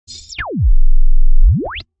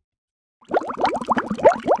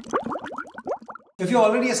If you're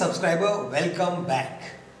already a subscriber, welcome back.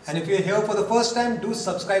 And if you're here for the first time, do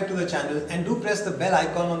subscribe to the channel and do press the bell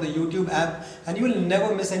icon on the YouTube app and you will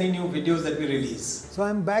never miss any new videos that we release. So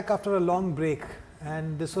I'm back after a long break,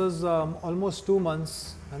 and this was almost 2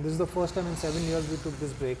 months, and this is the first time in 7 years we took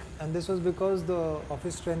this break. And this was because the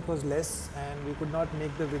office strength was less and we could not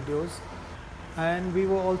make the videos. And we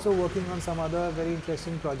were also working on some other very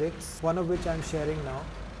interesting projects, one of which I'm sharing now.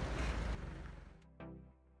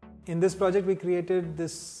 In this project, we created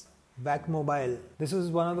this Vac Mobile. This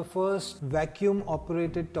is one of the first vacuum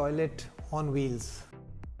operated toilet on wheels.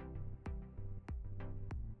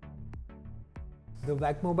 The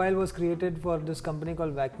Vac Mobile was created for this company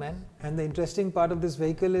called Vacman, and the interesting part of this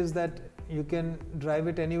vehicle is that you can drive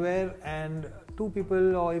it anywhere and 2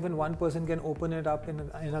 people or even 1 person can open it up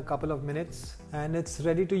in a couple of minutes, and it's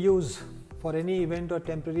ready to use for any event or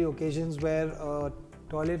temporary occasions where a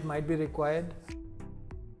toilet might be required.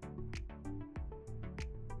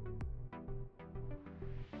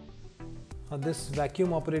 This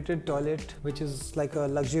vacuum operated toilet, which is like a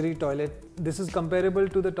luxury toilet, this is comparable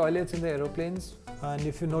to the toilets in the aeroplanes, and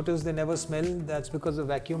if you notice they never smell. That's because the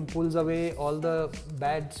vacuum pulls away all the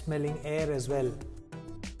bad smelling air as well.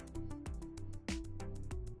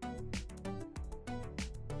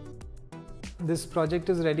 This project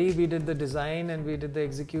is ready. We did the design and we did the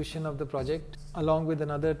execution of the project along with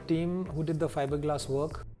another team who did the fiberglass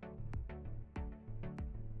work.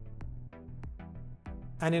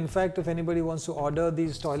 And in fact, if anybody wants to order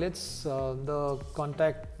these toilets, the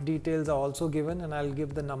contact details are also given, and I'll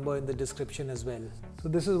give the number in the description as well. So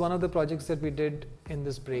this is one of the projects that we did in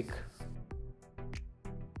this break.